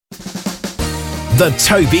The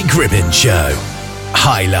Toby Gribbin Show.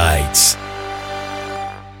 Highlights.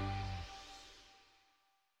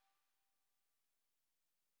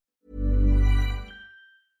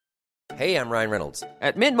 Hey, I'm Ryan Reynolds.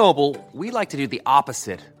 At Mint Mobile, we like to do the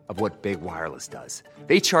opposite of what Big Wireless does.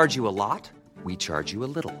 They charge you a lot, we charge you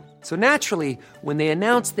a little. So naturally, when they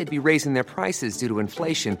announced they'd be raising their prices due to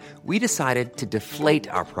inflation, we decided to deflate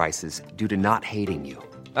our prices due to not hating you.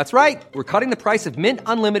 That's right. We're cutting the price of Mint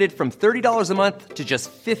Unlimited from $30 a month to just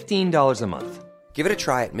 $15 a month. Give it a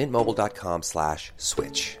try at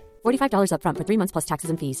mintmobile.com/switch. $45 up front for 3 months plus taxes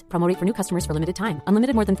and fees. Promo rate for new customers for limited time.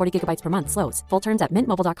 Unlimited more than 40 gigabytes per month. Slows full terms at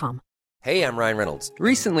mintmobile.com. Hey, I'm Ryan Reynolds.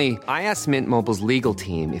 Recently, I asked Mint Mobile's legal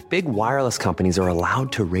team if big wireless companies are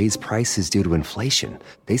allowed to raise prices due to inflation.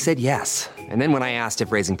 They said yes. And then when I asked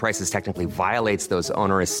if raising prices technically violates those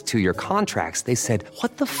onerous 2-year contracts, they said,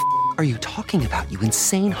 "What the are you talking about, you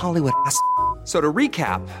insane Hollywood ass?" So to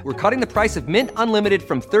recap, we're cutting the price of Mint Unlimited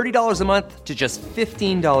from $30 a month to just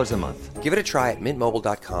 $15 a month. Give it a try at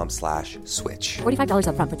mintmobile.com/switch. $45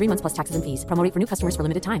 up front for 3 months plus taxes and fees. Promo rate for new customers for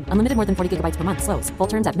limited time. Unlimited more than 40 gigabytes per month. Slows full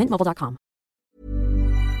terms at mintmobile.com.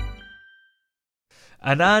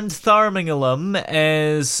 Anand Tharmangalam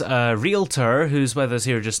is a realtor who's with us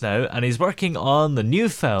here just now, and he's working on the new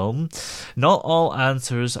film, Not All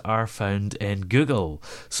Answers Are Found in Google.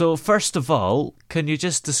 So first of all, can you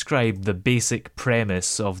just describe the basic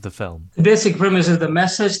premise of the film? The basic premise is the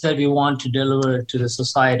message that we want to deliver to the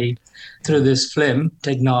society through this film.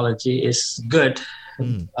 Technology is good,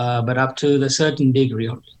 but up to a certain degree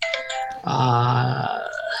only.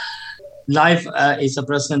 Life is a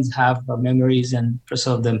person have memories and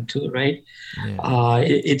preserve them too, right? Yeah.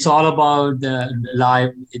 It's all about the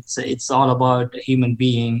life. It's all about a human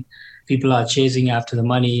being. People are chasing after the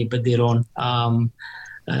money, but they don't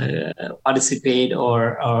participate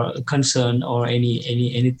or concern or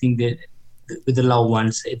anything that with the loved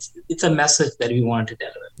ones. It's a message that we want to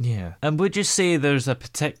deliver. Yeah. And would you say there's a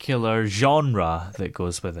particular genre that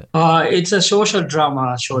goes with it? It's a social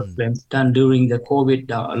drama short film done during the COVID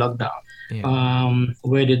lockdown. Yeah.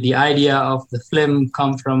 Where did the idea of the film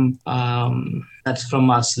come from? That's from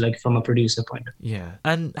us, like from a producer point of view. Yeah.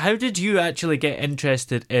 And how did you actually get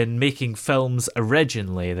interested in making films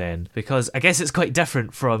originally then? Because I guess it's quite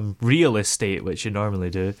different from real estate, which you normally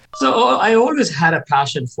do. So I always had a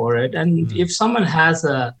passion for it. And if someone has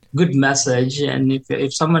a good message and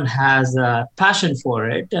if someone has a passion for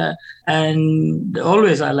it, and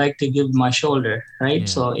always I like to give my shoulder, right?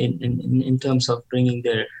 Yeah. So in terms of bringing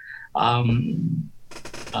their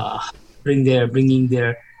bringing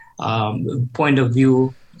their point of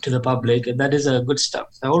view to the public, that is a good stuff.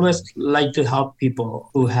 I always like to help people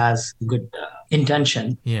who has good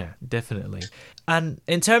intention. Yeah, definitely. And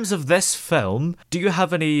in terms of this film, do you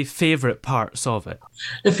have any favorite parts of it?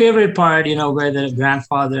 The favorite part, where the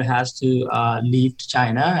grandfather has to leave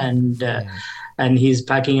China and he's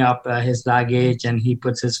packing up his luggage and he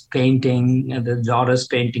puts his painting, the daughter's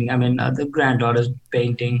painting, the granddaughter's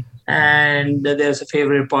painting. And there's a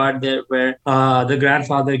favorite part there where the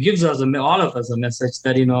grandfather gives us, all of us, a message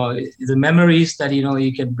that, the memories that,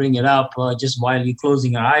 you can bring it up just while you're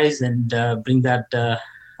closing your eyes and bring that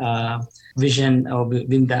vision or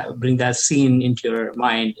bring that scene into your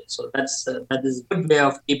mind. So that is a good way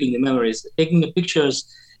of keeping the memories. Taking the pictures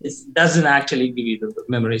doesn't actually give you the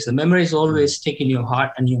memories. The memories always stick in your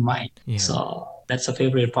heart and your mind. Yeah. So that's a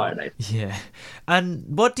favorite part. Yeah. And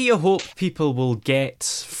what do you hope people will get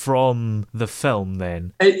from the film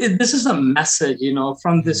then? This is a message,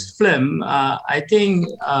 from this film. I think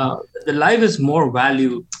the life is more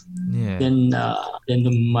value than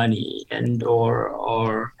the money and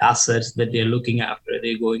or assets that they're looking after.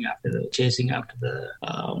 They're going after chasing after the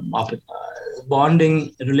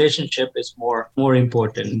bonding relationship is more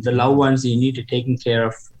important. The loved ones, you need to take care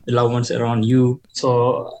of the loved ones around you.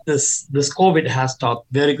 So this COVID has taught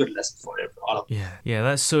very good lesson for all of us. Yeah,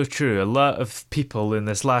 that's so true. A lot of people in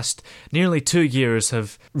this last nearly 2 years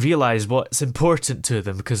have realised what's important to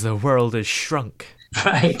them because the world has shrunk.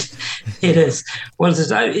 Right, it is. Well,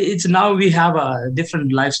 it's now we have a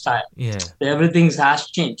different lifestyle. Yeah, everything has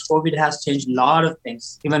changed. COVID has changed a lot of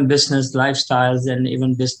things, even business lifestyles and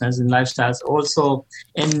even business and lifestyles. Also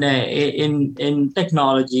in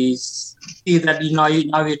technologies. See that now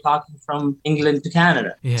we're talking from England to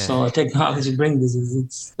Canada. Yeah. So technology brings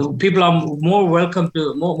this. People are more welcome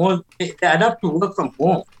to more. They adapt to work from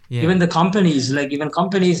home. Yeah. Even companies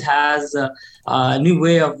has a new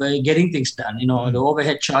way of getting things done. The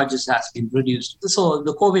overhead charges has been reduced. So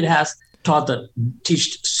the COVID has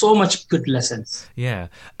teach so much good lessons. Yeah,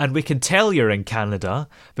 and we can tell you're in Canada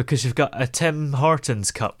because you've got a Tim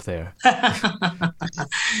Hortons cup there.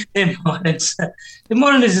 Tim Hortons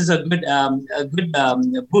is a good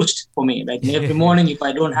boost for me. Like every morning, if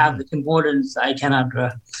I don't have the Tim Hortons, I cannot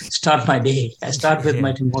start my day. I start with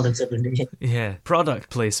my Tim Hortons every day. Yeah, product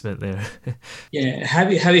placement there. Yeah,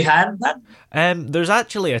 have you had that? There's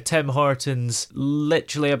actually a Tim Hortons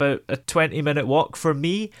literally about a 20-minute walk from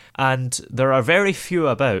me, and there are very few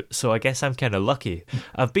about, so I guess I'm kind of lucky.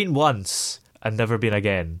 I've been once and never been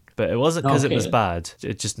again, but it wasn't because it was bad.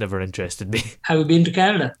 It just never interested me. Have you been to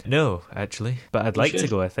Canada? No, actually, but I'd like to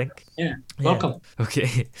go, I think. Yeah, welcome. Yeah.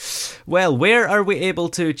 Okay. Well, where are we able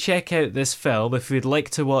to check out this film if we'd like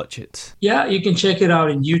to watch it? Yeah, you can check it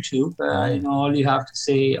out in YouTube. All you have to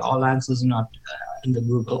say, all answers are not in the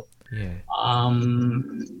Google. Yeah.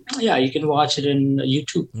 You can watch it in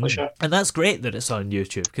YouTube for sure. And that's great that it's on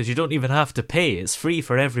YouTube because you don't even have to pay. It's free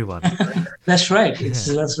for everyone. That's right.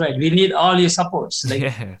 That's right. We need all your supports.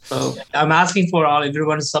 So I'm asking for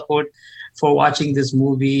everyone's support for watching this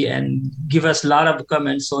movie and give us a lot of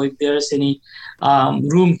comments. So if there's any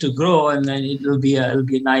room to grow, and then it'll be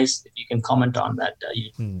nice if you can comment on that.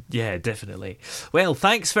 Yeah, definitely. Well,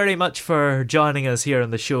 thanks very much for joining us here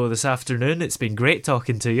on the show this afternoon. It's been great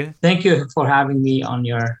talking to you. Thank you for having me on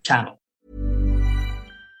your channel.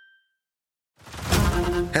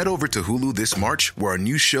 Head over to Hulu this March, where our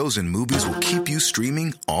new shows and movies will keep you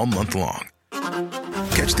streaming all month long.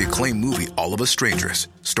 Catch the acclaimed movie All of Us Strangers,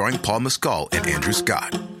 starring Paul Mescal and Andrew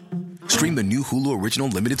Scott. Stream the new Hulu original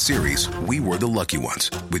limited series We Were the Lucky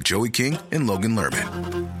Ones with Joey King and Logan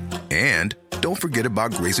Lerman. And don't forget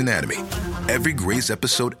about Grey's Anatomy. Every Grey's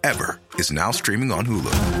episode ever is now streaming on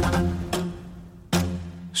Hulu.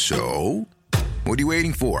 So, what are you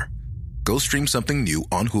waiting for? Go stream something new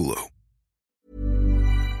on Hulu.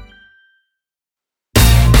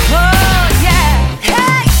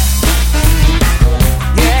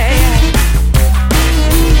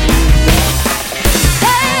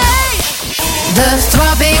 The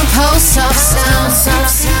throbbing pulse of sound.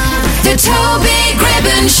 The Toby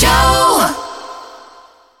Gribbon Show.